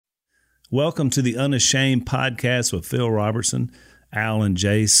Welcome to the Unashamed podcast with Phil Robertson, Al and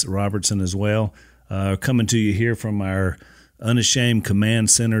Jase Robertson as well. Coming to you here from our Unashamed Command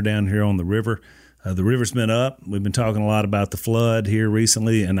Center down here on the river. The river's been up. We've been talking a lot about the flood here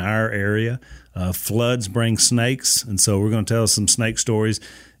recently in our area. Floods bring snakes, and so we're going to tell some snake stories.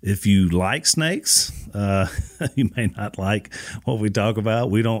 If you like snakes, you may not like what we talk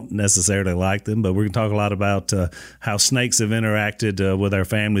about. We don't necessarily like them, but we're going to talk a lot about how snakes have interacted with our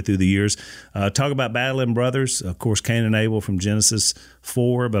family through the years. Talk about battling brothers, of course, Cain and Abel from Genesis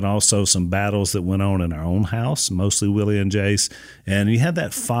 4, but also some battles that went on in our own house, mostly Willie and Jase. And you had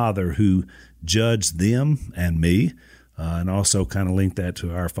that father who judged them and me. And also kind of link that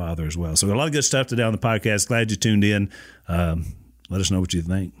to our father as well. So a lot of good stuff today on the podcast. Glad you tuned in. Let us know what you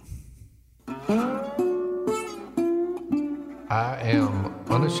think. I am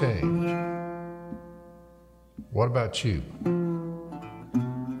unashamed. What about you?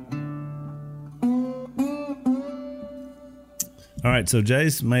 All right, so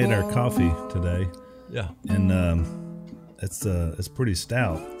Jase made our coffee today. Yeah. And it's pretty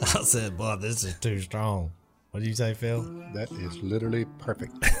stout. I said, boy, this is too strong. What did you say, Phil? That is literally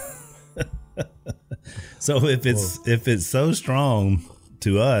perfect. So if it's so strong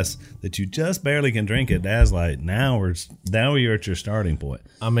to us that you just barely can drink it, Dad's like, now you're at your starting point.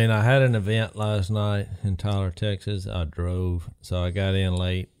 I mean, I had an event last night in Tyler, Texas. I drove, so I got in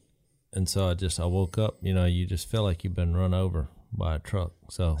late, and so I woke up. You know, you just feel like you've been run over by a truck.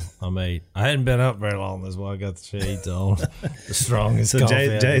 So I hadn't been up very long. That's why I got the shades on. The strongest. So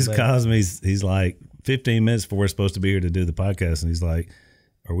Jase calls me. He's like 15 minutes before we're supposed to be here to do the podcast, and he's like,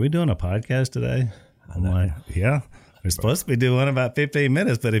 "Are we doing a podcast today?" I'm like, "Yeah, we're supposed to be doing about 15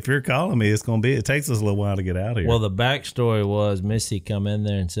 minutes, but if you're calling me, it takes us a little while to get out of here." Well, the backstory was Missy come in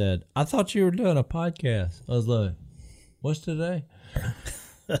there and said, "I thought you were doing a podcast." I was like, "What's today?"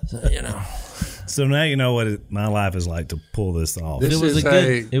 So, you know. So now you know what my life is like to pull this off. It was a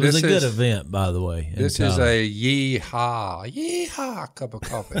good event, by the way. This is a yeehaw cup of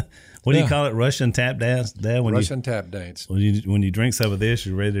coffee. What do you call it? Russian tap dance, Dad? Russian tap dance. When you drink some of this,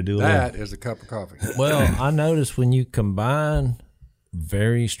 you're ready to do it. That is a cup of coffee. Well, I noticed when you combine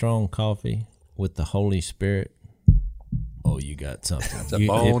very strong coffee with the Holy Spirit, you got something. It's a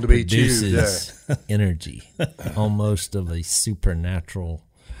bone to be chewed there. Energy, almost of a supernatural.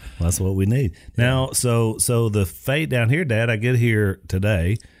 That's what we need. Now, so the fate down here, Dad, I get here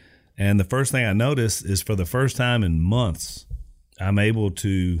today, and the first thing I notice is for the first time in months, I'm able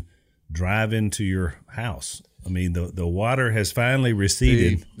to drive into your house. I mean, the water has finally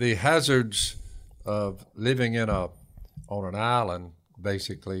receded. The hazards of living on an island,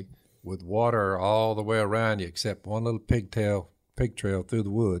 basically, with water all the way around you, except one little pig trail through the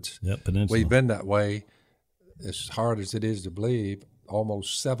woods. Yep, peninsula. We've been that way, as hard as it is to believe,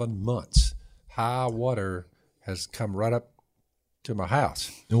 almost 7 months. High water has come right up to my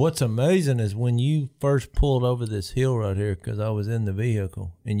house. And what's amazing is when you first pulled over this hill right here, because I was in the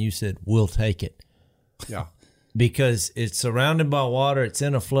vehicle, and you said, "We'll take it." Yeah. Because it's surrounded by water, it's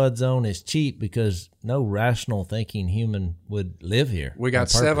in a flood zone, it's cheap because no rational thinking human would live here. We got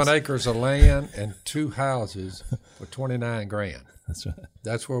 7 acres of land and 2 houses for $29,000. That's right.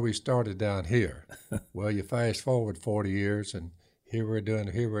 That's where we started down here. Well, you fast forward 40 years and here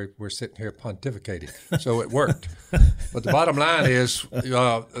we're sitting here pontificating. So it worked. But the bottom line is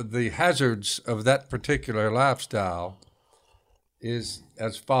the hazards of that particular lifestyle is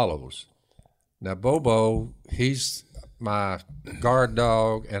as follows. Now, Bobo, he's my guard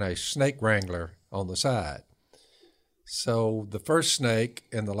dog and a snake wrangler on the side. So the first snake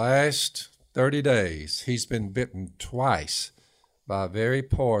in the last 30 days, he's been bitten twice by very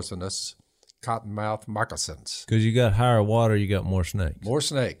poisonous cottonmouth moccasins. Because you got higher water, you got more snakes. More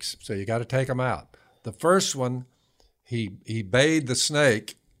snakes, so you got to take them out. The first one, he bayed the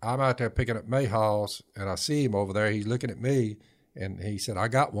snake. I'm out there picking up mayhaws, and I see him over there. He's looking at me, and he said, "I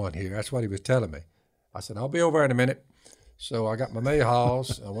got one here." That's what he was telling me. I said, "I'll be over in a minute." So I got my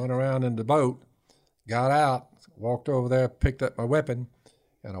mayhaws. I went around in the boat, got out, walked over there, picked up my weapon,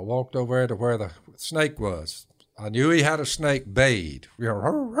 and I walked over there to where the snake was. I knew he had a snake bayed,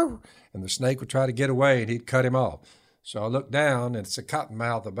 and the snake would try to get away, and he'd cut him off. So I looked down, and it's a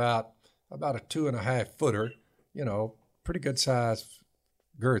cottonmouth about a 2.5 footer, pretty good size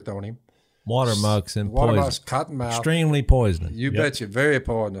girth on him. Water moccasin, cottonmouth. Extremely poisonous. You betcha, very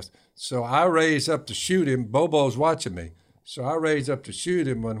poisonous. So I raised up to shoot him. Bobo's watching me. So I raised up to shoot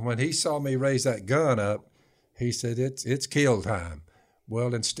him. When he saw me raise that gun up, he said, it's kill time.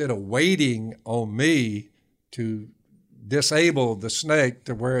 Well, instead of waiting on me to disable the snake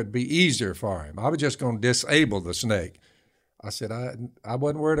to where it'd be easier for him, I was just going to disable the snake. I said, I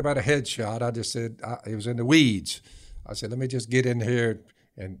wasn't worried about a headshot. I just said, it was in the weeds. I said, let me just get in here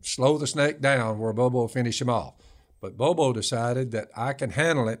and slow the snake down where Bobo will finish him off. But Bobo decided that I can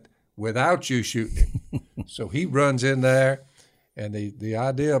handle it without you shooting him. So he runs in there, and the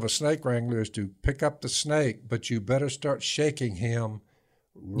idea of a snake wrangler is to pick up the snake, but you better start shaking him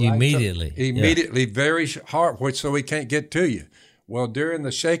immediately, very hard, so he can't get to you. Well, during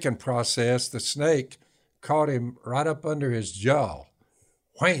the shaking process, the snake caught him right up under his jaw.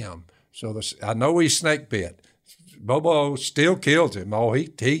 Wham! So I know he's snake bit. Bobo still kills him. Oh, he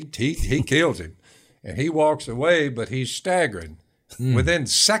kills him. And he walks away, but he's staggering. Within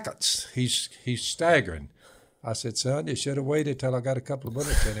seconds, he's staggering. I said, son, you should have waited till I got a couple of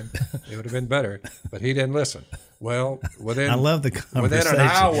bullets in him. It would have been better. But he didn't listen. Well, I love the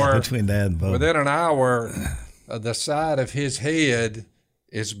conversation between Dad and Bobo. Within an hour, the side of his head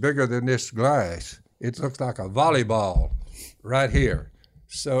is bigger than this glass. It looks like a volleyball right here.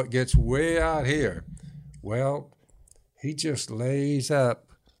 So it gets way out here. Well, he just lays up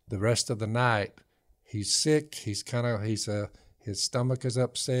the rest of the night. He's sick. His stomach is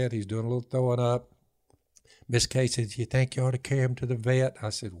upset. He's doing a little throwing up. Miss Kay said, you think you ought to carry him to the vet? I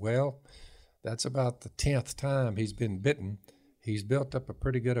said, well, that's about the 10th time he's been bitten. He's built up a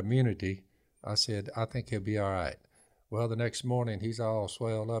pretty good immunity. I said, I think he'll be all right. Well, the next morning, he's all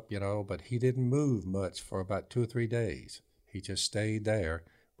swelled up, but he didn't move much for about 2 or 3 days. He just stayed there.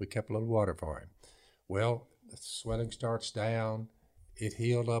 We kept a little water for him. Well, the swelling starts down. It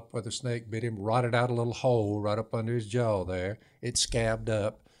healed up where the snake bit him, rotted out a little hole right up under his jaw there. It scabbed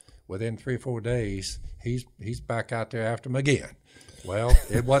up. Within 3 or 4 days, he's back out there after him again. Well,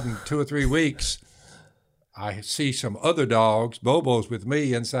 it wasn't 2 or 3 weeks. I see some other dogs. Bobo's with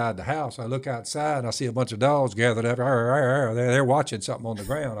me inside the house. I look outside, and I see a bunch of dogs gathered up. They're watching something on the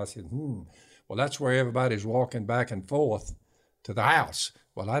ground. I said, Well, that's where everybody's walking back and forth to the house.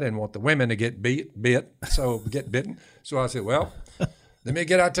 Well, I didn't want the women to get bitten. So I said, well, let me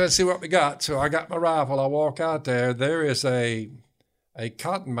get out there and see what we got. So I got my rifle. I walk out there. There is a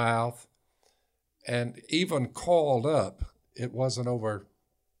cottonmouth, and even coiled up, it wasn't over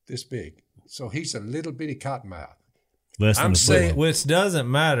this big. So he's a little bitty cottonmouth. Which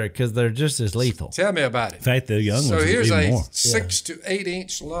doesn't matter because they're just as lethal. Tell me about it. In fact, the young ones So here's even a more. 6 to 8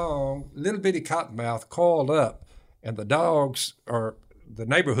 inch long, little bitty cottonmouth coiled up, and the dogs are the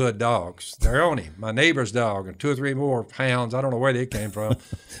neighborhood dogs. They're on him. My neighbor's dog and 2 or 3 more hounds. I don't know where they came from.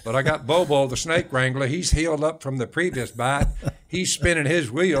 But I got Bobo, the snake wrangler. He's healed up from the previous bite. He's spinning his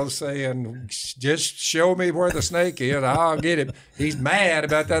wheels saying, just show me where the snake is. I'll get him. He's mad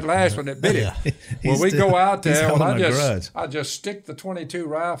about that last one that bit him. Well, we go out there. Well, I just stick the .22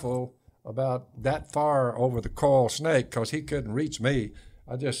 rifle about that far over the coiled snake because he couldn't reach me.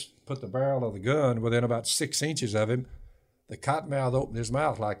 I just put the barrel of the gun within about 6 inches of him. The cottonmouth opened his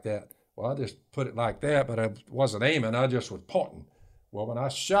mouth like that. Well, I just put it like that, but I wasn't aiming. I just was pointing. Well, when I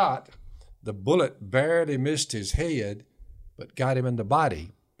shot, the bullet barely missed his head, but got him in the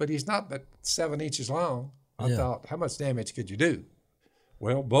body. But he's not but 7 inches long. I thought, how much damage could you do?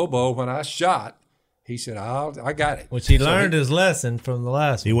 Well, Bobo, when I shot, he said, I got it. Which he learned his lesson from the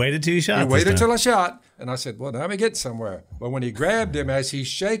last one. He waited till he shot. He waited till I shot. And I said, well, let me get somewhere. But when he grabbed him, as he's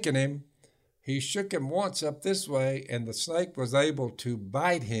shaking him, he shook him once up this way, and the snake was able to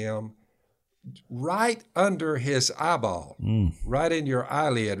bite him right under his eyeball, right in your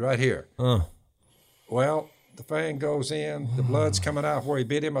eyelid, right here. Well, the fang goes in, the blood's coming out where he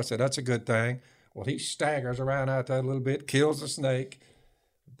bit him. I said, that's a good thing. Well, he staggers around out there a little bit, kills the snake.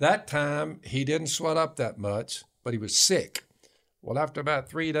 That time, he didn't swell up that much, but he was sick. Well, after about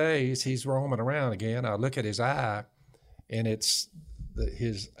 3 days, he's roaming around again. I look at his eye, and it's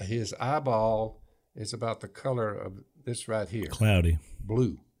his eyeball is about the color of this right here. Cloudy.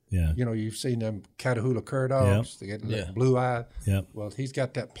 Blue. Yeah. You've seen them Catahoula cur dogs. Yep. They get blue eye. Yep. Well, he's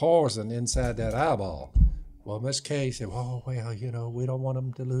got that poison inside that eyeball. Well, Miss Kay said, well, we don't want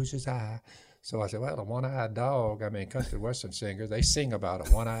him to lose his eye. So I said, well, a one-eyed dog, country western singers, they sing about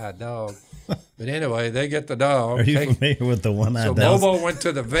a one-eyed dog. But anyway, they get the dog. Are you familiar with the one-eyed dog? So Bobo went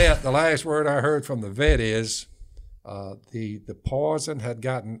to the vet. The last word I heard from the vet is, the poison had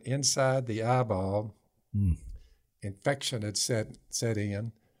gotten inside the eyeball. Infection had set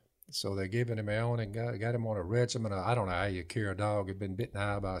in. So they're giving him on and got him on a regimen. I don't know how you cure a dog who'd been bitten in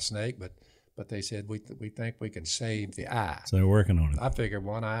the eye by a snake, but they said, we think we can save the eye. So they're working on it. I figured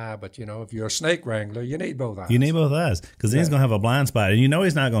one eye, but if you're a snake wrangler, you need both eyes. You need both eyes because then he's going to have a blind spot, and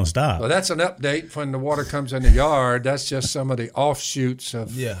he's not going to stop. Well, that's an update when the water comes in the yard. That's just some of the offshoots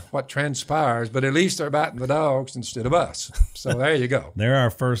of what transpires, but at least they're biting the dogs instead of us. So there you go. They're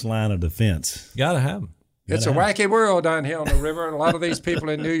our first line of defense. Got to have them. It's a wacky world down here on the river, and a lot of these people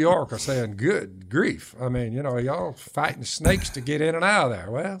in New York are saying, good grief. I mean, y'all fighting snakes to get in and out of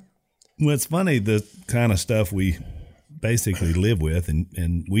there. Well, it's funny, the kind of stuff we basically live with,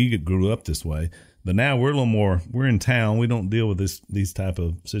 and we grew up this way. But now we're a little more, we're in town. We don't deal with these type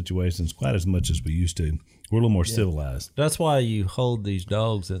of situations quite as much as we used to. We're a little more civilized. That's why you hold these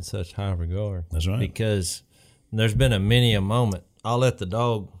dogs in such high regard. That's right. Because there's been many a moment, I'll let the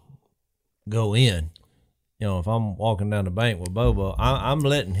dog go in. If I'm walking down the bank with Bobo, I'm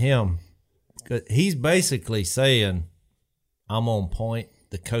letting him, cause he's basically saying, I'm on point.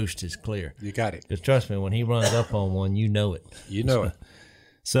 The coast is clear. You got it. Just trust me, when he runs up on one, you know it. You know it.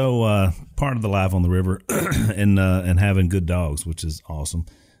 So part of the life on the river and having good dogs, which is awesome.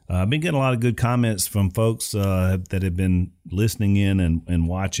 I've been getting a lot of good comments from folks that have been listening in and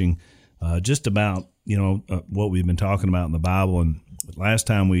watching just about, what we've been talking about in the Bible. And last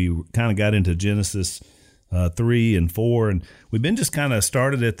time we kind of got into Genesis 3 and 4, and we've been just kind of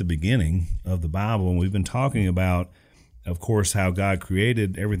started at the beginning of the Bible, and we've been talking about, of course, how God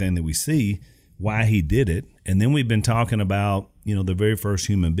created everything that we see, why he did it. And then we've been talking about, the very first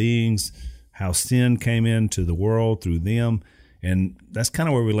human beings, how sin came into the world through them. And that's kind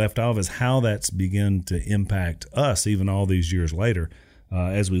of where we left off, is how that's begun to impact us even all these years later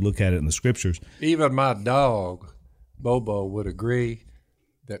as we look at it in the scriptures. Even my dog, Bobo, would agree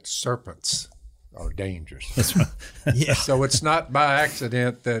that serpents are dangerous. That's right. Yeah. So it's not by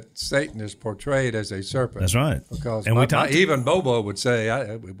accident that Satan is portrayed as a serpent. That's right. Because even Bobo would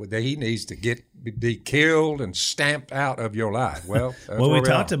say he needs to be killed and stamped out of your life. Well, we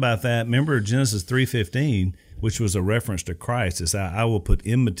talked about that. Remember Genesis 3:15, which was a reference to Christ. It's I will put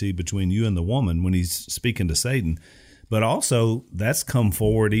enmity between you and the woman when he's speaking to Satan. But also that's come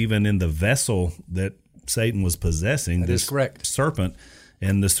forward even in the vessel that Satan was possessing. That is correct. Serpent.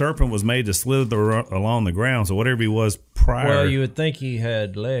 And the serpent was made to slither along the ground. So whatever he was prior. Well, you would think he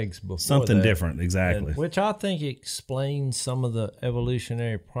had legs before something that, different, exactly. which I think explains some of the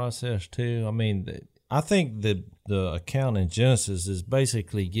evolutionary process too. I mean, I think the account in Genesis is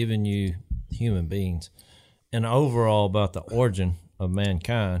basically giving you human beings and overall about the origin of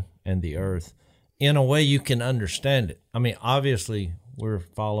mankind and the earth in a way you can understand it. I mean, obviously, we're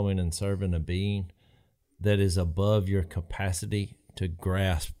following and serving a being that is above your capacity to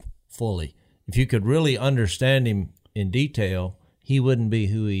grasp fully. If you could really understand him in detail, he wouldn't be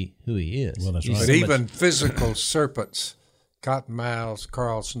who he is. Well, that's right. But even physical serpents, cottonmouths,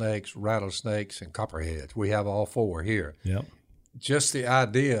 coral snakes, rattlesnakes, and copperheads, we have all four here. Yep. Just the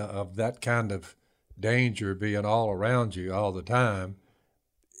idea of that kind of danger being all around you all the time,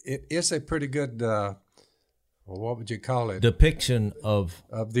 it is a pretty good what would you call it? Depiction of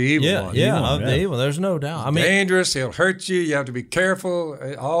the evil one. The evil. There's no doubt. I mean, dangerous. He'll hurt you. You have to be careful.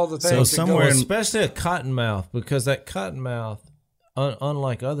 All the things. So somewhere, especially a cottonmouth, because that cottonmouth,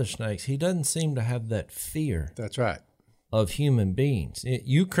 unlike other snakes, he doesn't seem to have that fear. That's right. Of human beings.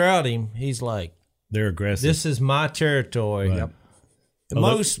 You crowd him, he's like, they're aggressive. This is my territory. Right. Yep.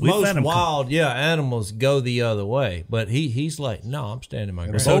 Most wild animals go the other way, but he's like, no, I'm standing my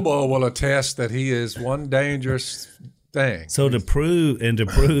ground. Bobo will attest that he is one dangerous thing. So to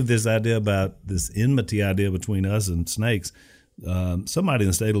prove this idea about this enmity idea between us and snakes, somebody in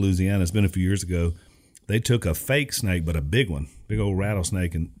the state of Louisiana, it's been a few years ago, they took a fake snake, but a big one, big old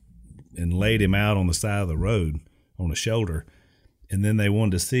rattlesnake, and laid him out on the side of the road on a shoulder, and then they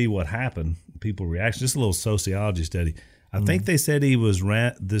wanted to see what happened, people reaction. Just a little sociology study. I think they said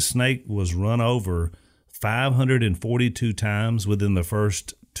the snake was run over 542 times within the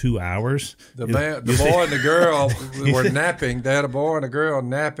first 2 hours. The boy and the girl were napping. They had a boy and a girl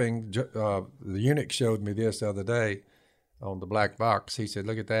napping. The eunuch showed me this the other day on the black box. He said,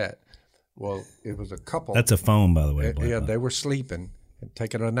 look at that. Well, it was a couple. That's a phone, by the way. Yeah, they were sleeping and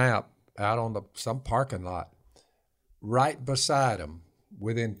taking a nap out on some parking lot. Right beside them,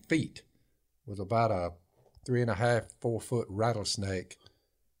 within feet, was about a 3.5-4 foot rattlesnake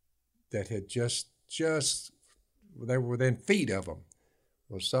that had just they were within feet of them.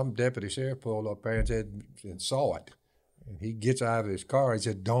 Well, some deputy sheriff pulled up there and saw it. And he gets out of his car. He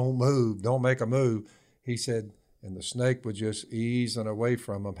said, don't move, don't make a move. He said, and the snake was just easing away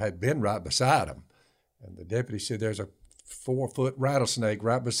from him, had been right beside him. And the deputy said, there's a 4-foot rattlesnake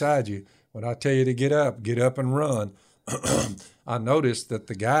right beside you. When I tell you to get up and run. I noticed that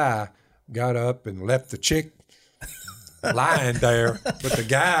the guy got up and left the chick lying there, but the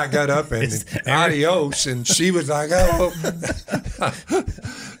guy got up and adios, and she was like, oh.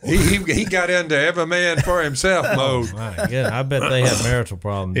 he got into every man for himself mode. Oh, my God. I bet they had marital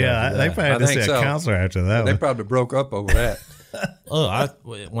problems. Yeah, they probably had to see a counselor after that. They probably broke up over that.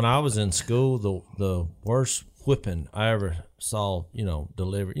 When I was in school, the worst whipping I ever saw,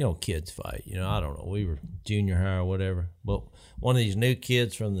 delivered, kids fight. I don't know. We were junior high or whatever. But one of these new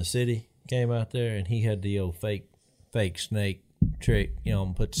kids from the city came out there, and he had the old fake snake trick,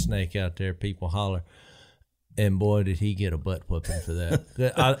 put the snake out there, people holler. And boy, did he get a butt whooping for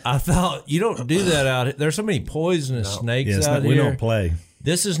that. I thought, you don't do that out here. There's so many poisonous snakes out here. We don't play.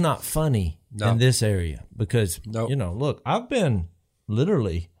 This is not funny in this area because, look, I've been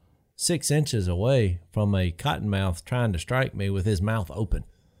literally 6 inches away from a cottonmouth trying to strike me with his mouth open.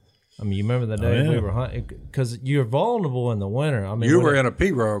 I mean, you remember the day we were hunting? Because you're vulnerable in the winter. I mean, you were in a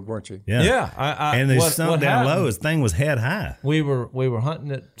pirogue, weren't you? Yeah. Yeah. And they sunk down low. His thing was head high. We were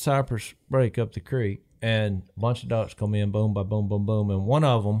hunting at Cypress Break up the creek, and a bunch of ducks come in, boom, by boom, boom, boom. And one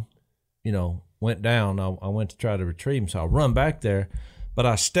of them, went down. I went to try to retrieve him, so I run back there. But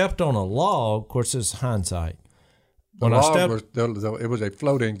I stepped on a log. Of course, this is hindsight. It was a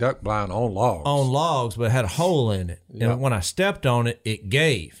floating duck blind on logs. On logs, but it had a hole in it. Yep. And when I stepped on it, it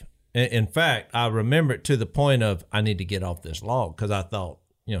gave. In fact, I remember it to the point of I need to get off this log because I thought,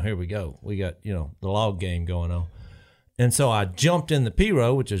 here we go. We got, the log game going on. And so I jumped in the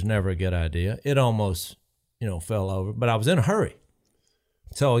pirogue, which is never a good idea. It almost, fell over, but I was in a hurry.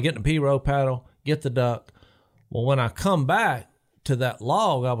 So I get in the pirogue paddle, get the duck. Well, when I come back to that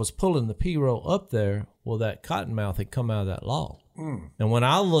log, I was pulling the pirogue up there. Well, that cottonmouth had come out of that log. And when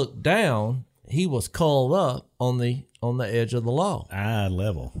I looked down, he was curled up on the edge of the log. Eye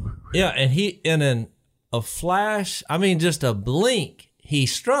level. Yeah, and in a flash, just a blink, he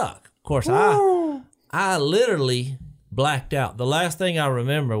struck. Of course, I literally blacked out. The last thing I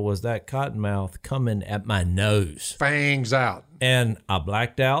remember was that cottonmouth coming at my nose. Fangs out. And I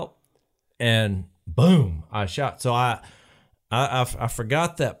blacked out, and boom, I shot. So I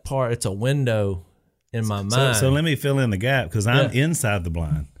forgot that part. It's a window in my mind. So let me fill in the gap because I'm inside the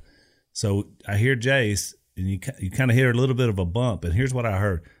blind. So I hear Jase, and you kind of hear a little bit of a bump, and here's what I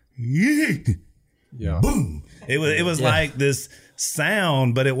heard. Yeah. Boom. It was like this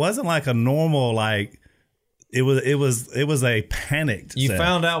sound, but it wasn't like a normal It was a panicked You sound.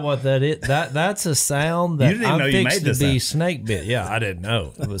 found out what that is? That's a sound that I'm fixed to be snake bit. Yeah, I didn't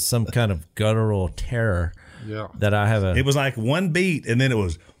know. It was some kind of guttural terror. Yeah. That I have It was like one beat, and then it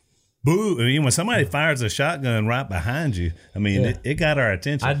was boo. When somebody fires a shotgun right behind you, it got our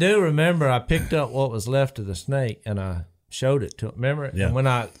attention. I do remember I picked up what was left of the snake, and I showed it to him. Remember? Yeah. And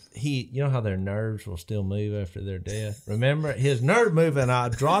when you know how their nerves will still move after their death? Remember? His nerve moved, and I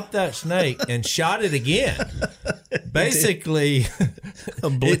dropped that snake and shot it again. Basically,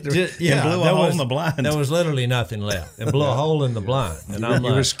 blew a hole in the blind. There was literally nothing left. It blew a hole in the blind. And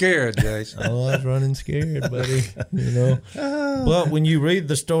you were scared, Jase. Oh, I was running scared, buddy. But when you read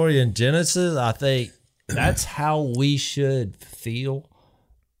the story in Genesis, I think that's how we should feel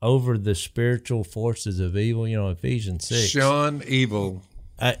over the spiritual forces of evil. Ephesians 6. Shun evil.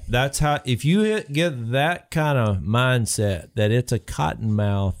 That's how, if you get that kind of mindset that it's a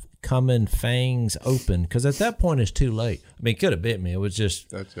cottonmouth coming fangs open, because at that point it's too late. It could have bit me. It was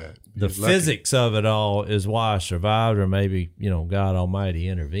just that's it. The physics of it all is why I survived, or maybe God Almighty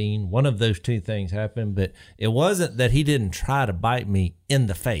intervened. One of those two things happened, but it wasn't that he didn't try to bite me in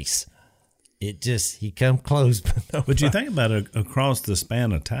the face. It just he come close. But you think about it across the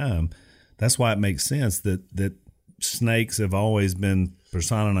span of time, that's why it makes sense that snakes have always been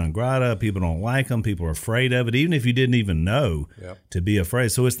persona non grata. People don't like them. People are afraid of it, even if you didn't even know to be afraid.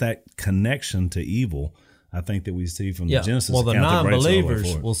 So it's that connection to evil, I think, that we see from the Genesis account. Well, the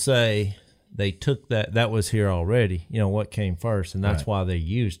non-believers will say they took that was here already. What came first, and that's why they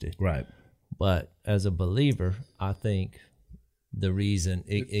used it. Right. But as a believer, I think the reason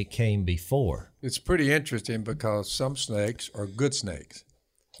it came before. It's pretty interesting because some snakes are good snakes.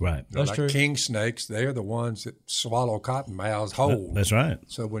 Right. They're like true. King snakes, they're the ones that swallow cottonmouths whole. That's right.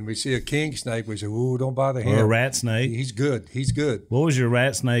 So when we see a king snake, we say, ooh, don't bother him. Or a rat snake. He's good. What was your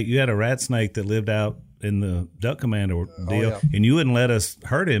rat snake? You had a rat snake that lived out in the Duck Commander deal, and you wouldn't let us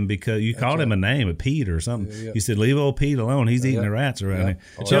hurt him because you called him a name, a Pete or something. Yeah. You said, leave old Pete alone. He's eating the rats around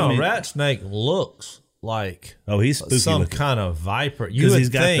here. A rat snake looks like he's spooky some looking. Kind of viper. Because he's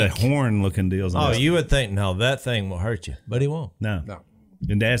got the horn looking deals on you would think, no, that thing will hurt you, but he won't. No.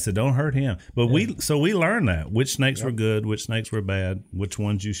 And Dad said, don't hurt him. But we learned that. Which snakes were good, which snakes were bad, which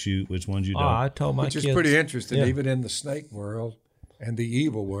ones you shoot, which ones you don't. I told my kids. Which is pretty interesting. Yeah. Even in the snake world and the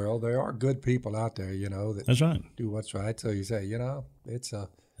evil world, there are good people out there, that That's right. do what's right. So you say,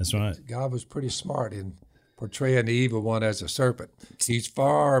 that's right. God was pretty smart in portraying the evil one as a serpent. He's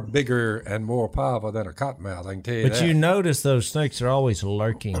far bigger and more powerful than a cottonmouth, I can tell you that. But you notice those snakes are always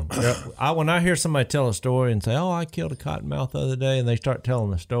lurking. When I hear somebody tell a story and say, "Oh, I killed a cottonmouth the other day," and they start telling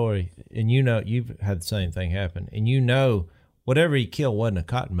the story, and you've had the same thing happen, and whatever he killed wasn't a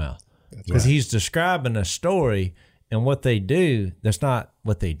cottonmouth because he's describing a story, and what they do, that's not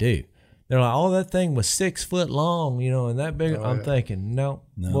what they do. They're like, "Oh, that thing was 6 foot long, and that big." I'm thinking, no,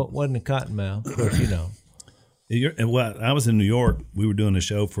 wasn't a cottonmouth. Of course, I was in New York. We were doing a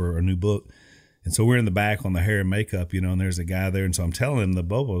show for a new book. And so we're in the back on the hair and makeup, and there's a guy there. And so I'm telling him the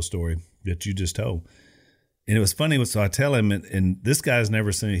Bobo story that you just told. And it was funny. So I tell him, and this guy's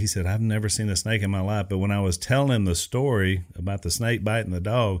never seen it. He said, "I've never seen a snake in my life." But when I was telling him the story about the snake biting the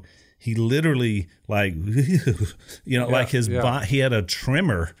dog, he literally like his body, he had a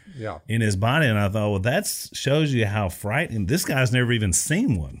tremor in his body. And I thought, well, that shows you how frightening. This guy's never even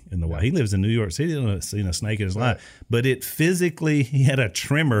seen one in the wild. He lives in New York City. He hasn't seen a snake in his life. But he had a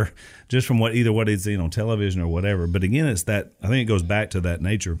tremor just from what he'd seen on television or whatever. But again, it's that, I think it goes back to that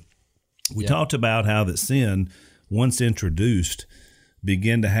nature. We talked about how that sin, once introduced,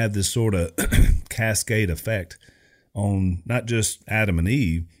 began to have this sort of cascade effect on not just Adam and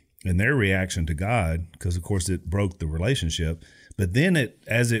Eve and their reaction to God, because of course it broke the relationship. But then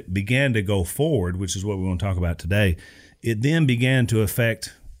as it began to go forward, which is what we want to talk about today, it then began to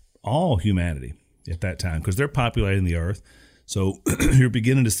affect all humanity at that time, because they're populating the earth. So you're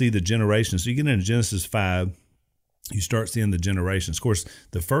beginning to see the generations. So you get into Genesis 5, you start seeing the generations. Of course,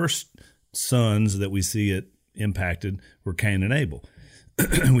 the first sons that we see it impacted were Cain and Abel.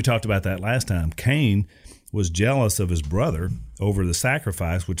 We talked about that last time. Cain was jealous of his brother over the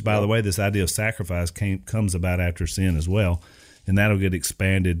sacrifice, which, by the way, this idea of sacrifice comes about after sin as well, and that'll get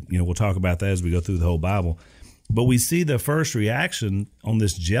expanded. We'll talk about that as we go through the whole Bible. But we see the first reaction on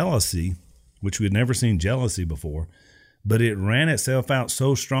this jealousy, which we'd never seen jealousy before, but it ran itself out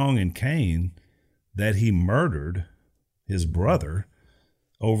so strong in Cain that he murdered his brother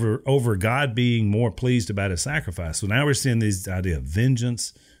over God being more pleased about his sacrifice. So now we're seeing this idea of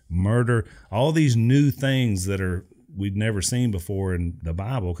vengeance, murder, all these new things that we'd never seen before in the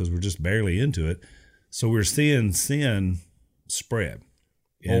Bible because we're just barely into it. So we're seeing sin spread.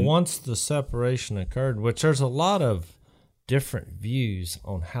 Well, once the separation occurred, which there's a lot of different views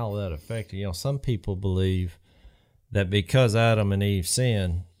on how that affected. Some people believe that because Adam and Eve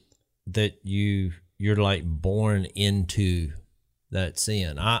sinned, that you're like born into that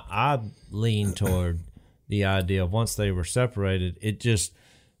sin. I lean toward the idea of once they were separated, it just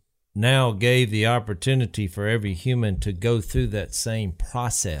now gave the opportunity for every human to go through that same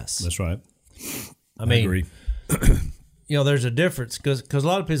process. That's right. I mean, agree. There's a difference because a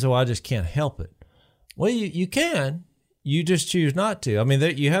lot of people say, well, I just can't help it. Well, you can. You just choose not to. I mean,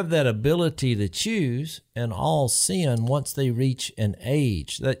 you have that ability to choose, and all sin, once they reach an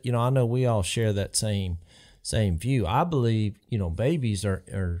age, that, I know we all share that same view. I believe, babies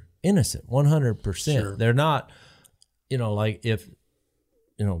are innocent, 100%. Sure. They're not, like if,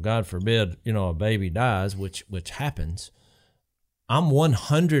 God forbid, a baby dies, which happens, I'm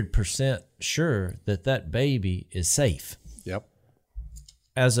 100% sure that baby is safe. Yep.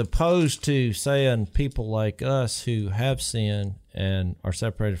 As opposed to saying people like us who have sinned and are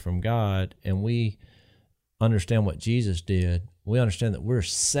separated from God, and we understand what Jesus did, we understand that we're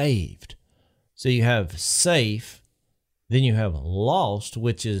saved. So you have safe, then you have lost,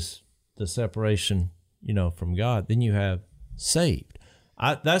 which is the separation, from God. Then you have saved.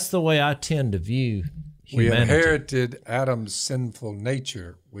 That's the way I tend to view humanity. We inherited Adam's sinful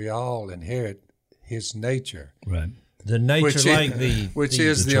nature. We all inherit his nature. Right. The nature, which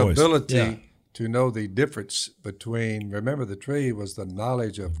is the choice. ability to know the difference between, remember the tree was the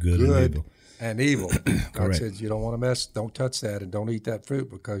knowledge of good and evil. God says you don't want to don't touch that and don't eat that fruit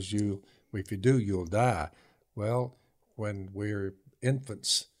because if you do, you'll die. Well, when we're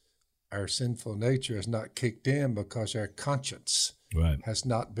infants, our sinful nature is not kicked in because our conscience has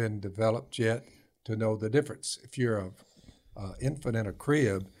not been developed yet to know the difference. If you're an infant in a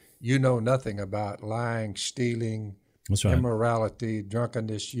crib, you know nothing about lying, stealing, immorality,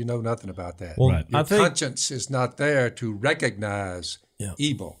 drunkenness. You know nothing about that. Well, Your conscience is not there to recognize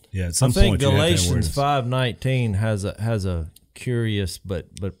evil. Yeah, at some I think point Galatians 5:19 has a curious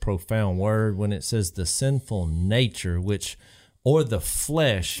but profound word when it says the sinful nature, or the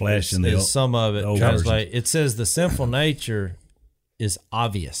flesh is some of it translated. It says the sinful nature is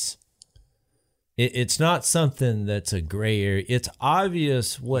obvious. It's not something that's a gray area. It's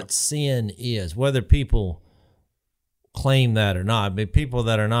obvious what sin is, whether people claim that or not. But people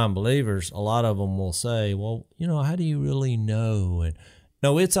that are non-believers, a lot of them will say, well, how do you really know?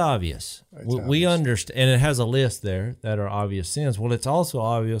 No, it's obvious. We understand, and it has a list there that are obvious sins. Well, it's also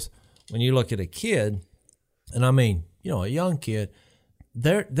obvious when you look at a kid, and I mean, a young kid,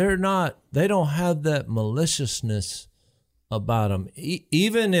 they don't have that maliciousness about them.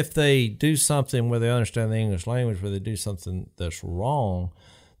 Even if they do something where they understand the English language, where they do something that's wrong,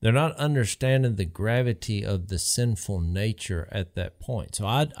 they're not understanding the gravity of the sinful nature at that point. So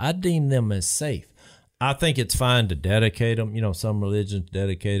I deem them as safe. I think it's fine to dedicate them. Some religions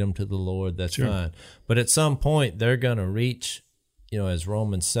dedicate them to the Lord. That's fine. But at some point, they're going to reach, as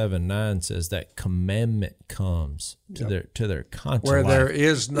Romans 7:9 says, that commandment comes to their conscience. Where there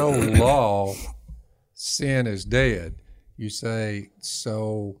is no law, sin is dead. You say,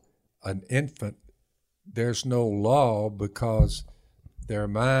 so an infant, there's no law because their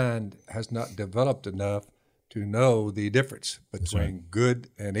mind has not developed enough to know the difference between good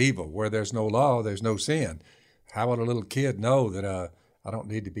and evil. Where there's no law, there's no sin. How would a little kid know that I don't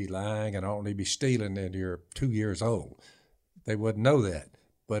need to be lying and I don't need to be stealing and you're 2 years old? They wouldn't know that.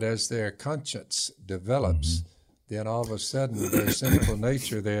 But as their conscience develops, then all of a sudden their sinful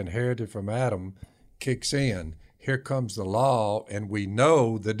nature they inherited from Adam kicks in. Here comes the law, and we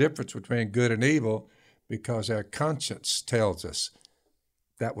know the difference between good and evil because our conscience tells us,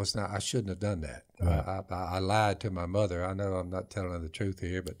 that was not, I shouldn't have done that. Right. I lied to my mother. I know I'm not telling her the truth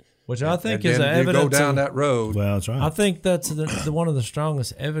here, but which I think is evidence. Go down that road. Well, that's right. I think that's the one of the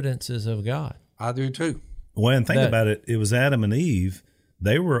strongest evidences of God. I do too. Well, and think about it. It was Adam and Eve.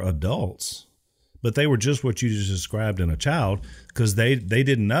 They were adults, but they were just what you just described in a child because they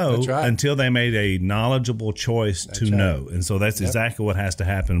didn't know until they made a knowledgeable choice to know. And so that's exactly what has to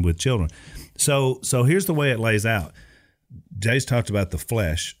happen with children. So here's the way it lays out. Jase talked about the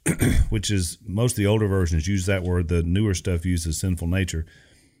flesh, which is most of the older versions use that word. The newer stuff uses sinful nature.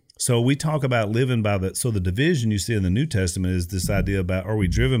 So we talk about living by the division you see in the New Testament is this idea about, are we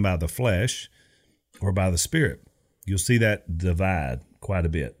driven by the flesh or by the Spirit? You'll see that divide quite a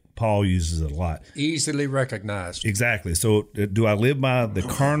bit. Paul uses it a lot. Easily recognized. Exactly. So do I live by the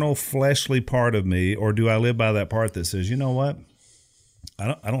carnal, fleshly part of me, or do I live by that part that says, you know what?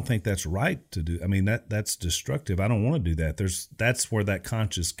 I don't think that's right to do. I mean, that's destructive. I don't want to do that. That's where that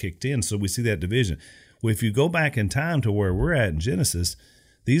conscience kicked in. So we see that division. Well, if you go back in time to where we're at in Genesis,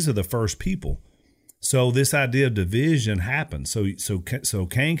 these are the first people. So this idea of division happens. So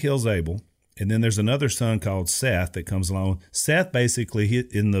Cain kills Abel, and then there's another son called Seth that comes along. Seth basically,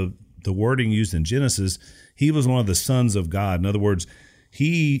 in the wording used in Genesis, he was one of the sons of God. In other words,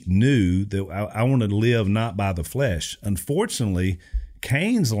 he knew that I want to live not by the flesh. Unfortunately,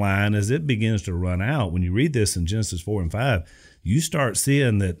 Cain's line, as it begins to run out, when you read this in Genesis 4 and 5, you start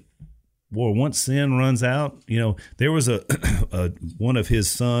seeing that, boy, once sin runs out, there was a one of his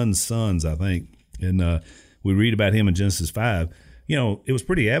sons, I think, and we read about him in Genesis 5. It was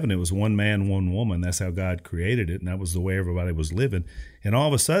pretty evident it was one man, one woman. That's how God created it, and that was the way everybody was living. And all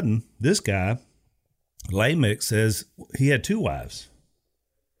of a sudden, this guy, Lamech, says he had 2 wives.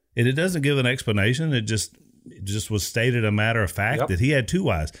 And it doesn't give an explanation. It just was stated a matter of fact that he had 2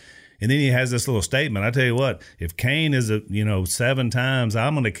 wives. And then he has this little statement. I tell you what, if Cain is 7 times,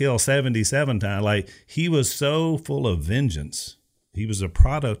 I'm going to kill 77 times. Like, he was so full of vengeance. He was a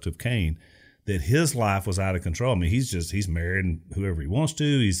product of Cain that his life was out of control. I mean, he's marrying whoever he wants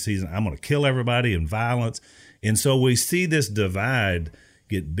to. He's I'm going to kill everybody in violence. And so we see this divide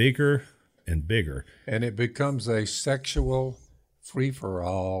get bigger and bigger. And it becomes a sexual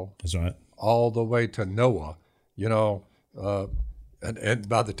free-for-all. That's right. All the way to Noah, and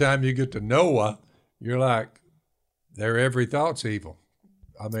by the time you get to Noah, you're like, their every thought's evil.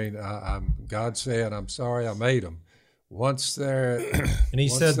 I mean, God saying, I'm sorry I made them. Once they're... And he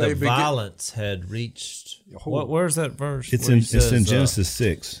said the violence had reached... Where's that verse? It's in Genesis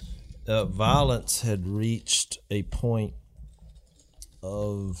 6. Violence had reached a point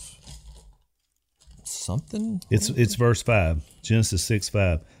of... something? It's verse 5, Genesis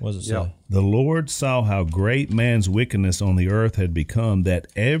 6:5. What does it say? The Lord saw how great man's wickedness on the earth had become, that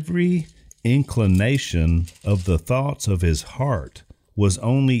every inclination of the thoughts of his heart was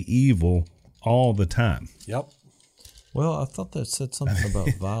only evil all the time. Yep. Well, I thought that said something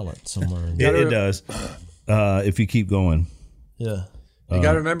about violence somewhere in there. It does, if you keep going. Yeah. You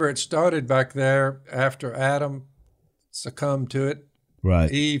got to remember, it started back there after Adam succumbed to it.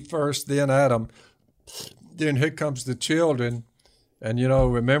 Right. Eve first, then Adam. Then here comes the children, and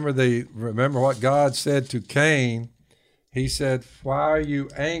remember what God said to Cain. He said, "Why are you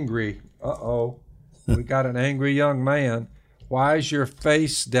angry?" We got an angry young man. Why is your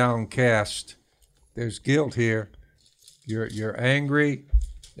face downcast? There's guilt here. You're angry,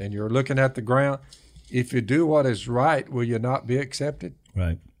 and you're looking at the ground. If you do what is right, will you not be accepted?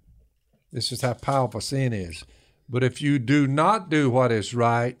 Right. This is how powerful sin is. But if you do not do what is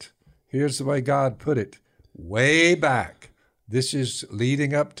right, here's the way God put it, way back. This is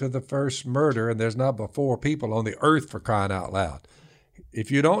leading up to the first murder, and there's not but 4 people on the earth, for crying out loud.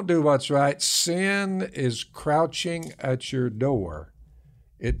 If you don't do what's right, sin is crouching at your door.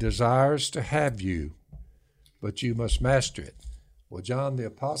 It desires to have you, but you must master it. Well, John the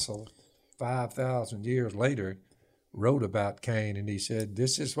Apostle, 5,000 years later, wrote about Cain, and he said,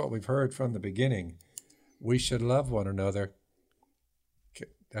 this is what we've heard from the beginning. We should love one another.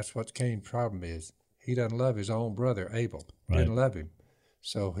 That's what Cain's problem is. He doesn't love his own brother, Abel. He didn't love him.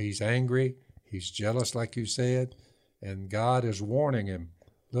 So he's angry. He's jealous, like you said. And God is warning him,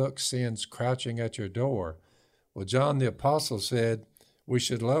 look, sin's crouching at your door. Well, John the Apostle said, we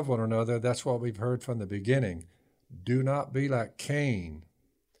should love one another. That's what we've heard from the beginning. Do not be like Cain,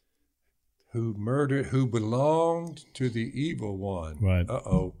 who belonged to the evil one. Right.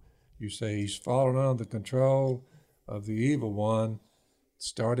 Uh-oh. You say he's fallen under the control of the evil one,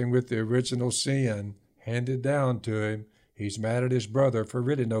 starting with the original sin handed down to him. He's mad at his brother for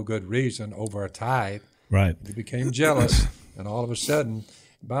really no good reason over a tithe. Right. He became jealous, and all of a sudden,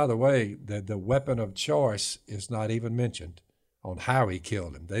 by the way, the weapon of choice is not even mentioned on how he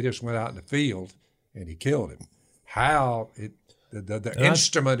killed him. They just went out in the field, and he killed him. The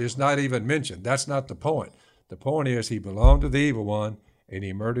instrument is not even mentioned. That's not the point. The point is he belonged to the evil one, and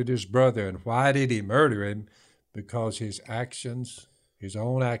he murdered his brother. And why did he murder him? Because his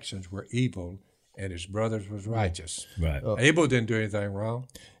own actions were evil, and his brother's was righteous. Right. Abel didn't do anything wrong.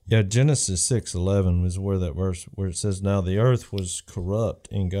 Yeah, Genesis 6:11 is where that verse where it says, "Now the earth was corrupt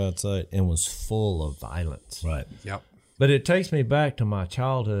in God's sight and was full of violence." Right. Yep. But it takes me back to my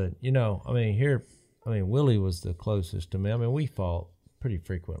childhood. Willie was the closest to me. I mean, we fought pretty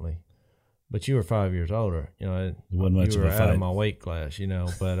frequently. But you were 5 years older. You know, it wasn't much you of were a out fight. of my weight class. You know,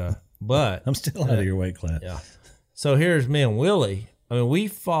 but I'm still out of your weight class. Yeah. So here's me and Willie. I mean, we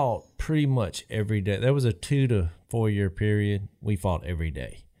fought pretty much every day. There was a 2 to 4 year period. We fought every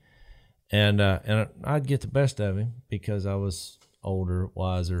day. And I'd get the best of him because I was older,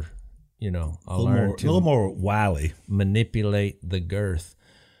 wiser. You know, I learned a little more wily. Manipulate the girth.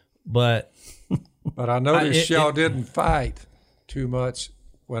 But I noticed y'all didn't fight too much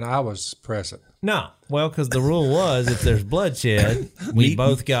when I was present. No, well, because the rule was if there's bloodshed, we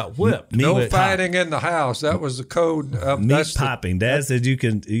both got whipped. No fighting in the house. That was the code. Meat popping. Dad said you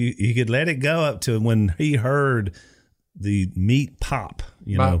could let it go up to when he heard the meat pop.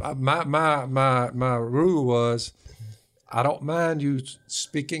 My rule was, I don't mind you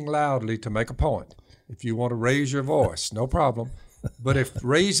speaking loudly to make a point. If you want to raise your voice, no problem. But if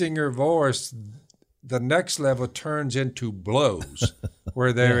raising your voice, the next level turns into blows,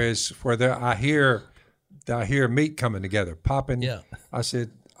 where I hear meat coming together, popping. Yeah. I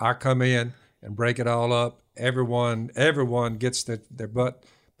said, I come in and break it all up. Everyone gets their butt,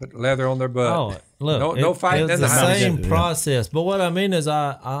 put leather on their butt. Oh, look, no fighting in the house. It's the same process. But what I mean is,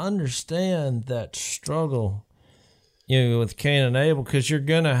 I understand that struggle, with Cain and Abel, because you're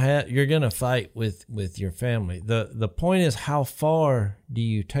gonna fight with your family. The point is, how far do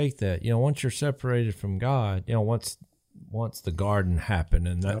you take that? Once you're separated from God, once the garden happened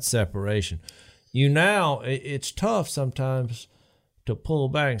and that separation, it's tough sometimes to pull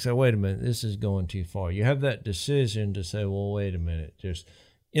back and say, wait a minute, this is going too far. You have that decision to say, well, wait a minute, just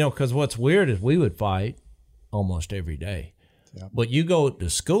because what's weird is we would fight almost every day. Yep. But you go to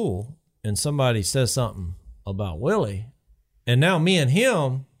school and somebody says something about Willie, and now me and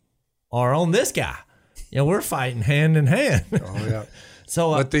him are on this guy. We're fighting hand in hand. Oh, yeah.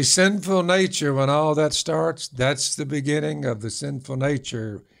 But the sinful nature, when all that starts, that's the beginning of the sinful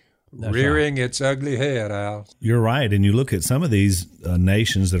nature rearing its ugly head, Al. You're right. And you look at some of these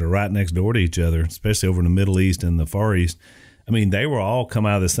nations that are right next door to each other, especially over in the Middle East and the Far East. I mean, they were all come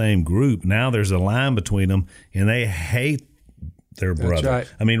out of the same group. Now there's a line between them, and they hate their brother. Right.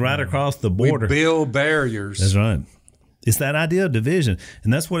 I mean, right across the border. We build barriers. That's right. It's that idea of division,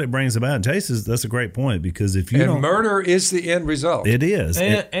 and that's what it brings about. Jase, that's a great point, because if you murder is the end result. It is.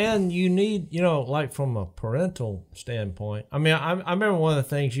 And you need, like from a parental standpoint. I mean, I remember one of the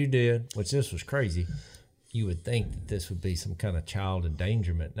things you did, which this was crazy. You would think that this would be some kind of child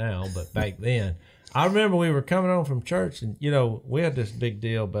endangerment now, but back then, I remember we were coming home from church, and we had this big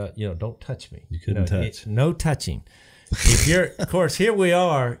deal about don't touch me. You couldn't touch. No touching. Of course, here we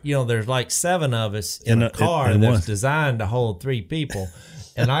are, there's like 7 of us in a car that's designed to hold 3 people.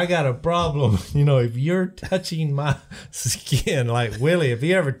 And I got a problem, if you're touching my skin, like Willie, if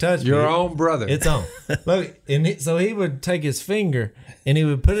he ever touched your me, own brother, it's on. Look, so he would take his finger and he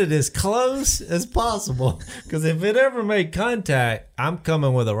would put it as close as possible, because if it ever made contact, I'm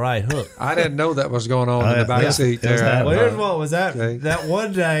coming with a right hook. I didn't know that was going on in the back seat there. Well, here's what was that. Okay. That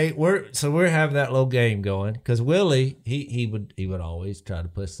one day, we're having that little game going because Willie, he would always try to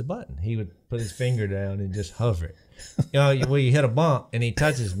push the button. He would put his finger down and just hover it. You hit a bump and he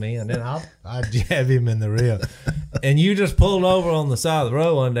touches me, and then I jab him in the rib. And you just pulled over on the side of the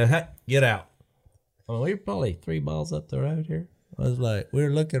road one day. Hey, get out. Well, we were probably 3 miles up the road here. I was like, we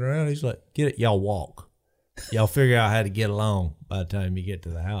were looking around. He's like, get it, y'all walk. Y'all figure out how to get along by the time you get to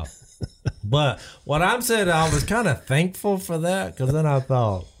the house. But what I'm saying, I was kind of thankful for that because then I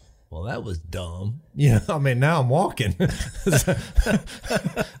thought, well, that was dumb. I mean, now I'm walking. I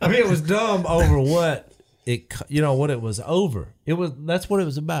mean, it was dumb over what what it was over. That's what it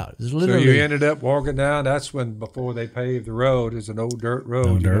was about. It was literally. So you ended up walking down. That's when before they paved the road. It's an old dirt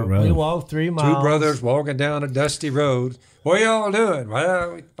road. Road. We walked 3 miles. 2 brothers walking down a dusty road. What are y'all doing?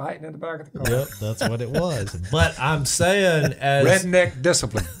 Well, we fighting in the back of the car. Yep, that's what it was. But I'm saying, as redneck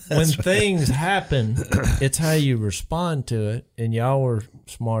discipline. When things happen, it's how you respond to it. And y'all were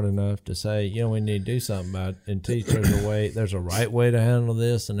smart enough to say, we need to do something about it and teach there's a way. There's a right way to handle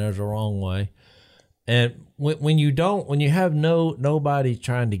this, and there's a wrong way. And when you have nobody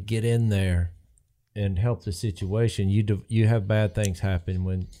trying to get in there and help the situation, you have bad things happen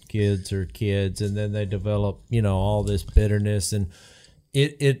when kids are kids, and then they develop all this bitterness, and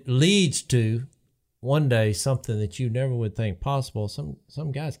it leads to one day something that you never would think possible.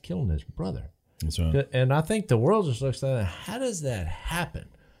 Some guy's killing his brother. That's right. And I think the world just looks at that. How does that happen?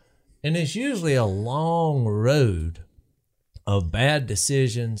 And it's usually a long road of bad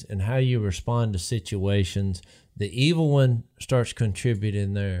decisions and how you respond to situations. The evil one starts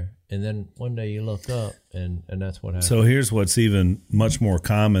contributing there, and then one day you look up, and that's what happens. So here's what's even much more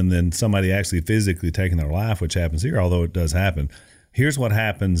common than somebody actually physically taking their life, which happens here, although it does happen. Here's what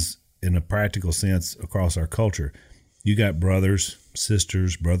happens in a practical sense across our culture. You got brothers,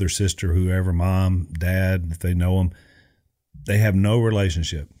 sisters, brother, sister, whoever, mom, dad, if they know them, they have no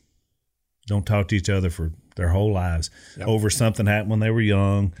relationship. Don't talk to each other for their whole lives over something happened when they were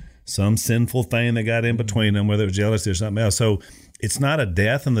young, some sinful thing that got in between them, whether it was jealousy or something else. So it's not a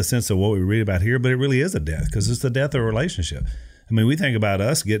death in the sense of what we read about here, but it really is a death because it's the death of a relationship. I mean, we think about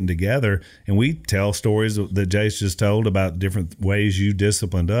us getting together and we tell stories that Jase just told about different ways you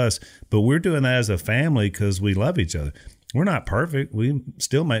disciplined us, but we're doing that as a family because we love each other. We're not perfect. We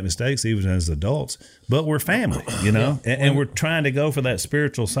still make mistakes even as adults, but we're family, and we're trying to go for that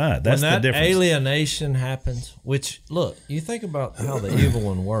spiritual side. That's the difference. When that alienation happens, which, look, you think about how the evil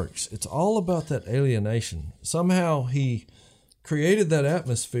one works. It's all about that alienation. Somehow he created that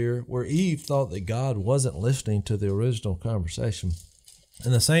atmosphere where Eve thought that God wasn't listening to the original conversation.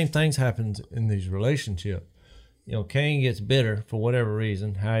 And the same things happen in these relationships. Cain gets bitter for whatever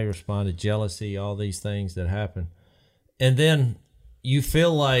reason, how he responded, jealousy, all these things that happen. And then you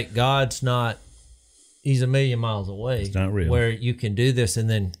feel like God's not, he's a million miles away. It's not real. Where you can do this and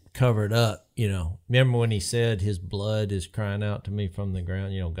then cover it up, Remember when he said his blood is crying out to me from the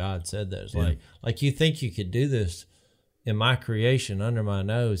ground? God said that. It's like you think you could do this in my creation under my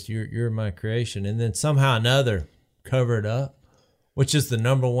nose. You're my creation. And then somehow another cover it up, which is the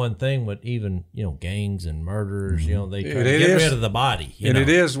number one thing with even, gangs and murderers. They try to get rid of the body. It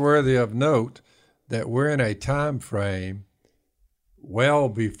is worthy of note that we're in a time frame well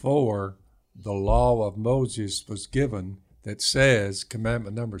before the law of Moses was given that says,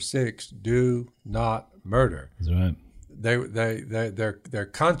 commandment number 6, do not murder. That's right. Their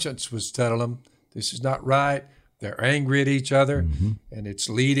conscience was telling them this is not right. They're angry at each other, and it's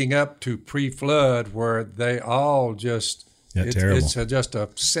leading up to pre-flood where they all just it's just a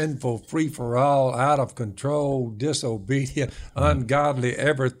sinful free-for-all, out of control, disobedient, ungodly,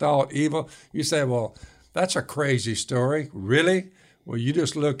 ever thought evil. You say, well, that's a crazy story. Really? Well, you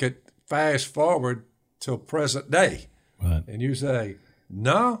just look at fast forward till present day, and you say,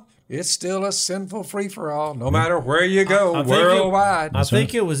 no, it's still a sinful free-for-all, no matter where you go, worldwide. I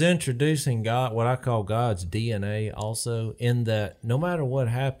think it was introducing God, what I call God's DNA also, in that no matter what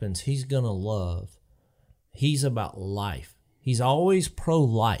happens, he's going to love. He's about life. He's always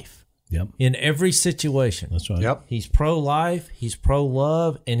pro-life in every situation. That's right. Yep. He's pro-life, he's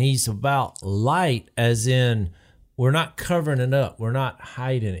pro-love, and he's about light, as in we're not covering it up. We're not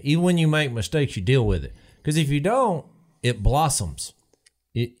hiding it. Even when you make mistakes, you deal with it. Because if you don't, it blossoms.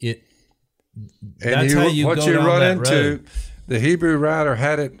 That's how you what go you down run that into, road. the Hebrew writer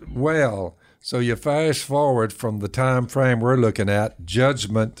had it well. So you fast forward from the time frame we're looking at,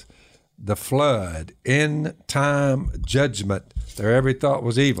 judgment, the flood, end time judgment. Their every thought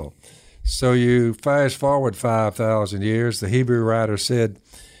was evil. So you fast forward 5,000 years, the Hebrew writer said,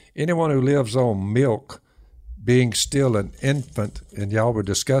 anyone who lives on milk being still an infant, and y'all were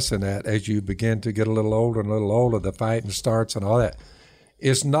discussing that as you begin to get a little older and a little older, the fighting starts and all that,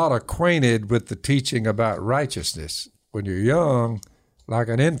 is not acquainted with the teaching about righteousness. When you're young, like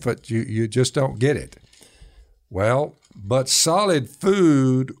an infant, you just don't get it. Well, but solid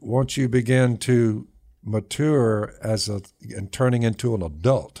food, once you begin to mature and turning into an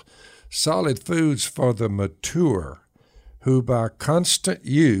adult, solid foods for the mature, who by constant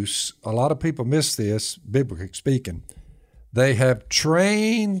use, a lot of people miss this, biblically speaking, they have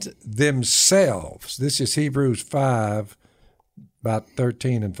trained themselves. This is Hebrews 5, about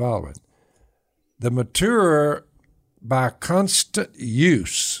 13 and following. The mature, by constant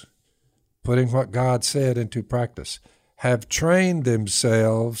use, putting what God said into practice, have trained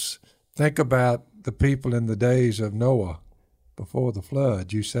themselves. Think about the people in the days of Noah before the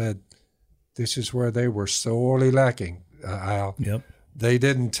flood. You said this is where they were sorely lacking. Al. Yep. They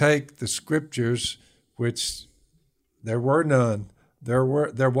didn't take the scriptures, which there were none. There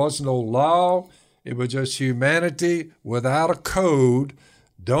was no law. It was just humanity without a code.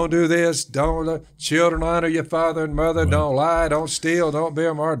 Don't do this. Don't children honor your father and mother. Right. Don't lie. Don't steal. Don't be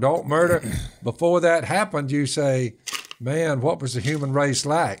a martyr. Don't murder. Before that happened, you say, man, what was the human race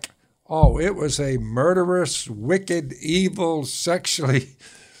like? Oh, it was a murderous, wicked, evil, sexually.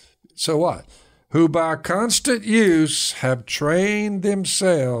 So what? Who by constant use have trained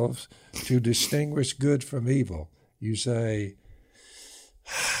themselves to distinguish good from evil. You say,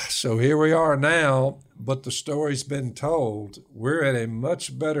 so here we are now, but the story's been told. We're at a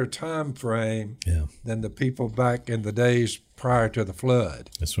much better time frame than the people back in the days prior to the flood.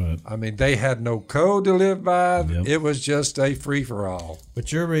 That's right. I mean, they had no code to live by. Yep. It was just a free-for-all.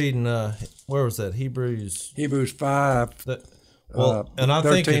 But you're reading, where was that, Hebrews 5. And I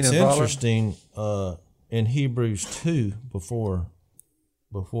think it's interesting in Hebrews 2, before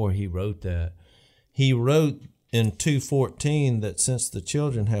he wrote that, he wrote in 2:14 that since the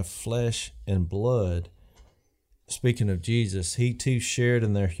children have flesh and blood, speaking of Jesus, he too shared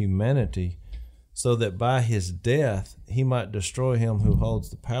in their humanity, so that by his death he might destroy him who holds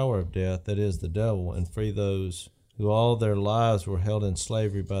the power of death, that is the devil, and free those who all their lives were held in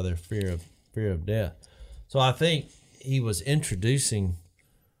slavery by their fear of death. So I think he was introducing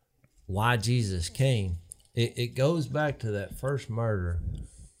why Jesus came. It goes back to that first murder,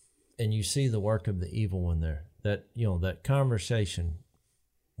 and you see the work of the evil one there. That conversation,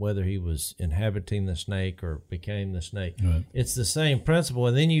 whether he was inhabiting the snake or became the snake, right. It's the same principle.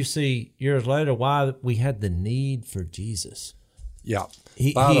 And then you see years later why we had the need for Jesus. Yeah,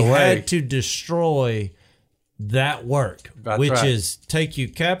 he had to destroy that work, which is take you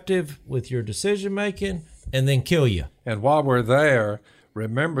captive with your decision making and then kill you. And while we're there,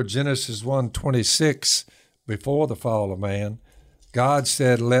 remember Genesis 1:26, before the fall of man, God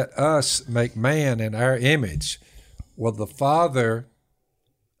said, let us make man in our image. Well, the Father,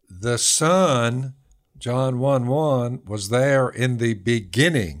 the Son, John 1:1, was there in the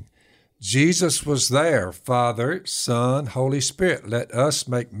beginning. Jesus was there, Father, Son, Holy Spirit. Let us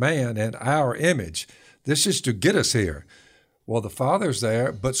make man in our image. This is to get us here. Well, the Father's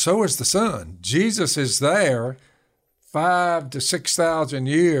there, but so is the Son. Jesus is there 5,000 to 6,000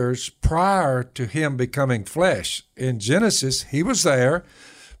 years prior to him becoming flesh. In Genesis, he was there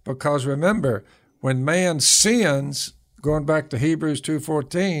because remember, when man sins, going back to Hebrews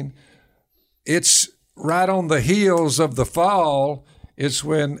 2:14, it's right on the heels of the fall. It's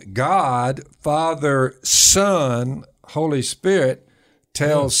when God, Father, Son, Holy Spirit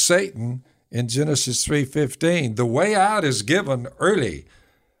tells Satan in Genesis 3:15, the way out is given early.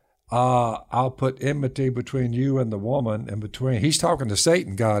 I'll put enmity between you and the woman, and he's talking to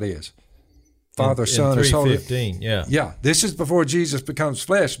Satan, God is. Father, Son, is Holy. 3:15, yeah. Yeah, this is before Jesus becomes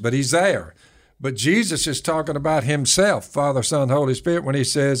flesh, but he's there. But Jesus is talking about himself, Father, Son, Holy Spirit, when he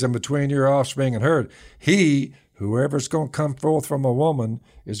says, and between your offspring and hers, whoever's going to come forth from a woman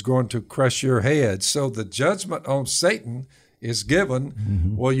is going to crush your head. So the judgment on Satan is given.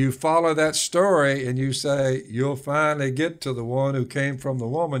 Mm-hmm. Well, you follow that story and you say, you'll finally get to the one who came from the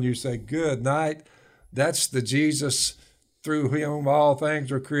woman. You say, good night. That's the Jesus through whom all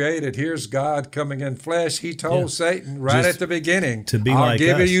things were created. Here's God coming in flesh. He told Satan at the beginning, to be I'll like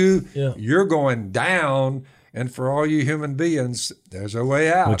give us. You're going down. And for all you human beings, there's a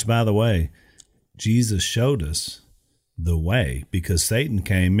way out. Which, by the way, Jesus showed us the way, because Satan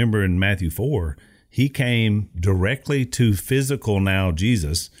came, remember in Matthew 4, he came directly to physical now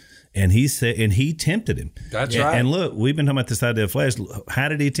Jesus And he said, and he tempted him. That's right. And look, we've been talking about this idea of flesh. How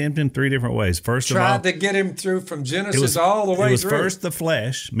did he tempt him? 3 different ways. First of all, tried to get him through from Genesis all the way through. It was first the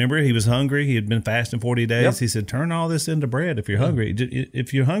flesh. Remember, he was hungry. He had been fasting 40 days. Yep. He said, turn all this into bread if you're hungry.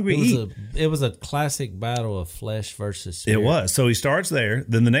 If you're hungry, eat. It was a classic battle of flesh versus spirit. It was. So he starts there.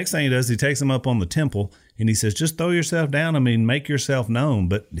 Then the next thing he does, he takes him up on the temple. And he says, just throw yourself down. I mean, make yourself known.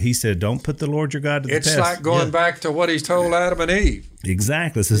 But he said, don't put the Lord your God to the test. It's like going back to what he told Adam and Eve.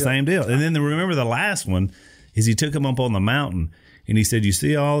 Exactly. It's the same deal. And then remember the last one is he took him up on the mountain and he said, you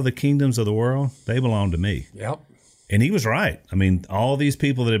see all the kingdoms of the world? They belong to me. Yep. And he was right. I mean, all these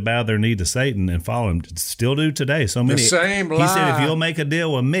people that had bowed their knee to Satan and followed him still do today. So many. The same lie. He said, if you'll make a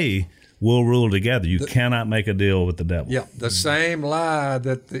deal with me, we'll rule together. You cannot make a deal with the devil. Yeah, the same lie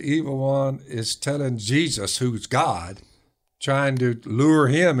that the evil one is telling Jesus, who's God, trying to lure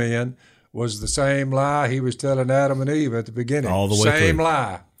him in, was the same lie he was telling Adam and Eve at the beginning. All the way same through.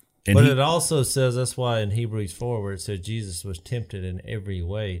 Lie. And but it also says, that's why in Hebrews 4, where it says Jesus was tempted in every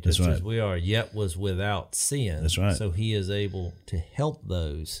way, just as we are, yet was without sin. That's right. So he is able to help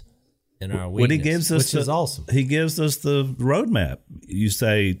those in our weakness, what he gives us, which is awesome. He gives us the roadmap. You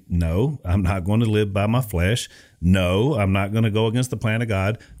say, no, I'm not going to live by my flesh. No, I'm not going to go against the plan of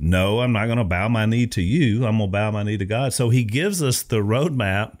God. No, I'm not going to bow my knee to you. I'm going to bow my knee to God. So he gives us the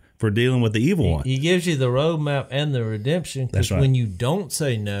roadmap for dealing with the evil one. He gives you the roadmap and the redemption. Because when you don't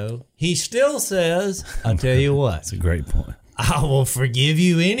say no, he still says, I'll tell you what. That's a great point. I will forgive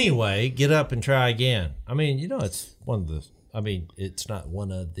you anyway. Get up and try again. I mean, it's one of the... it's not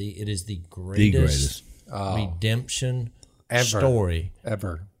one of the. It is the greatest redemption story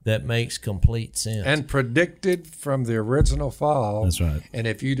ever that makes complete sense and predicted from the original fall. That's right. And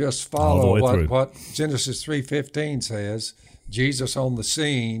if you just follow what Genesis 3:15 says, Jesus on the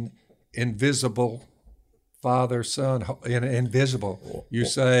scene, invisible, Father, Son, invisible. You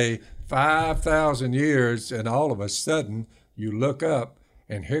say 5,000 years, and all of a sudden you look up,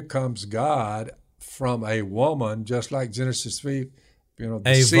 and here comes God. From a woman, just like Genesis 3,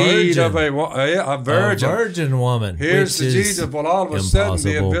 the seed of a virgin. A virgin woman. Here's the Jesus. Well, all of a sudden,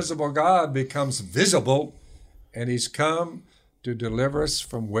 the invisible God becomes visible, and he's come to deliver us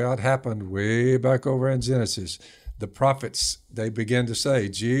from what happened way back over in Genesis. The prophets, they begin to say,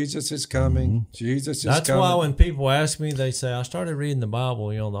 Jesus is coming, Jesus is coming. That's why when people ask me, they say, I started reading the Bible,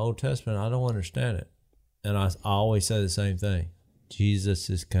 the Old Testament, I don't understand it. And I always say the same thing. Jesus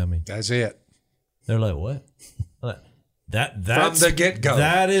is coming. That's it. They're like, what? That's from the get-go.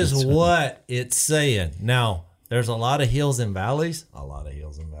 That is what it's saying. Now, there's a lot of hills and valleys.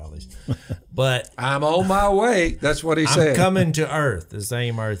 But I'm on my way. That's what he said. I'm coming to earth, the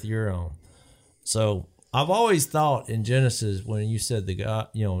same earth you're on. So I've always thought in Genesis, when you said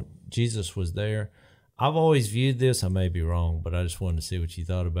Jesus was there, I've always viewed this, I may be wrong, but I just wanted to see what you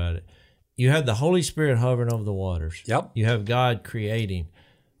thought about it. You have the Holy Spirit hovering over the waters. Yep. You have God creating.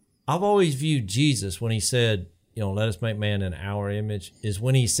 I've always viewed Jesus when he said, let us make man in our image, is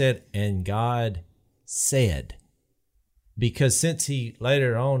when he said, and God said. Because since he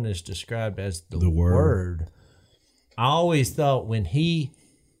later on is described as the Word, I always thought when he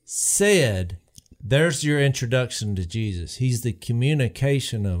said, there's your introduction to Jesus. He's the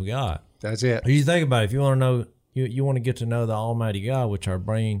communication of God. That's it. You think about it, if you want to know, you want to get to know the Almighty God, which our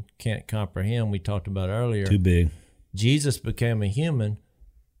brain can't comprehend, we talked about earlier. Too big. Jesus became a human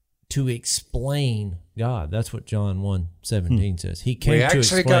to explain God. That's what John 1:17 says. He came to explain. We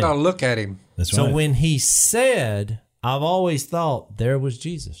actually got to look at him. That's right. So when he said, I've always thought there was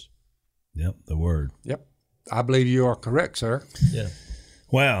Jesus. Yep, the Word. Yep. I believe you are correct, sir. Yeah.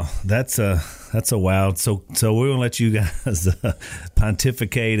 Wow, that's a wild. So we're gonna let you guys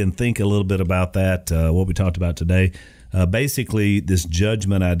pontificate and think a little bit about that. What we talked about today. Basically, this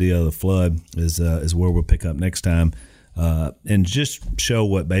judgment idea of the flood is where we'll pick up next time. And just show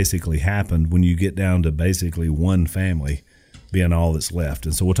what basically happened when you get down to basically one family being all that's left.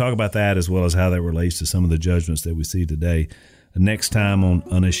 And so we'll talk about that as well as how that relates to some of the judgments that we see today next time on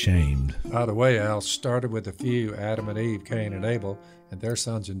Unashamed. By the way, Al, started with a few, Adam and Eve, Cain and Abel, and their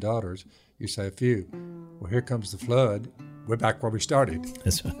sons and daughters. You say a few. Well, here comes the flood. We're back where we started.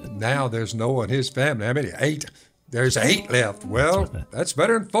 That's right. Now there's Noah and his family. How many? 8. There's 8 left. Well, that's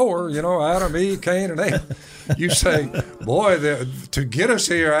better than 4, Adam, Eve, Cain, and Abel. You say, boy, to get us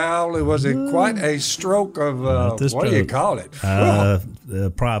here, Al, it was quite a stroke of, what do you call it?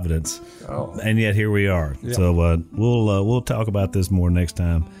 Providence. Oh. And yet here we are. Yeah. So we'll talk about this more next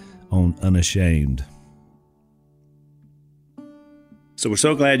time on Unashamed. So we're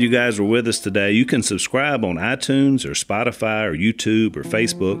so glad you guys were with us today. You can subscribe on iTunes or Spotify or YouTube or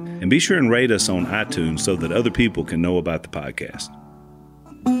Facebook, and be sure and rate us on iTunes so that other people can know about the podcast.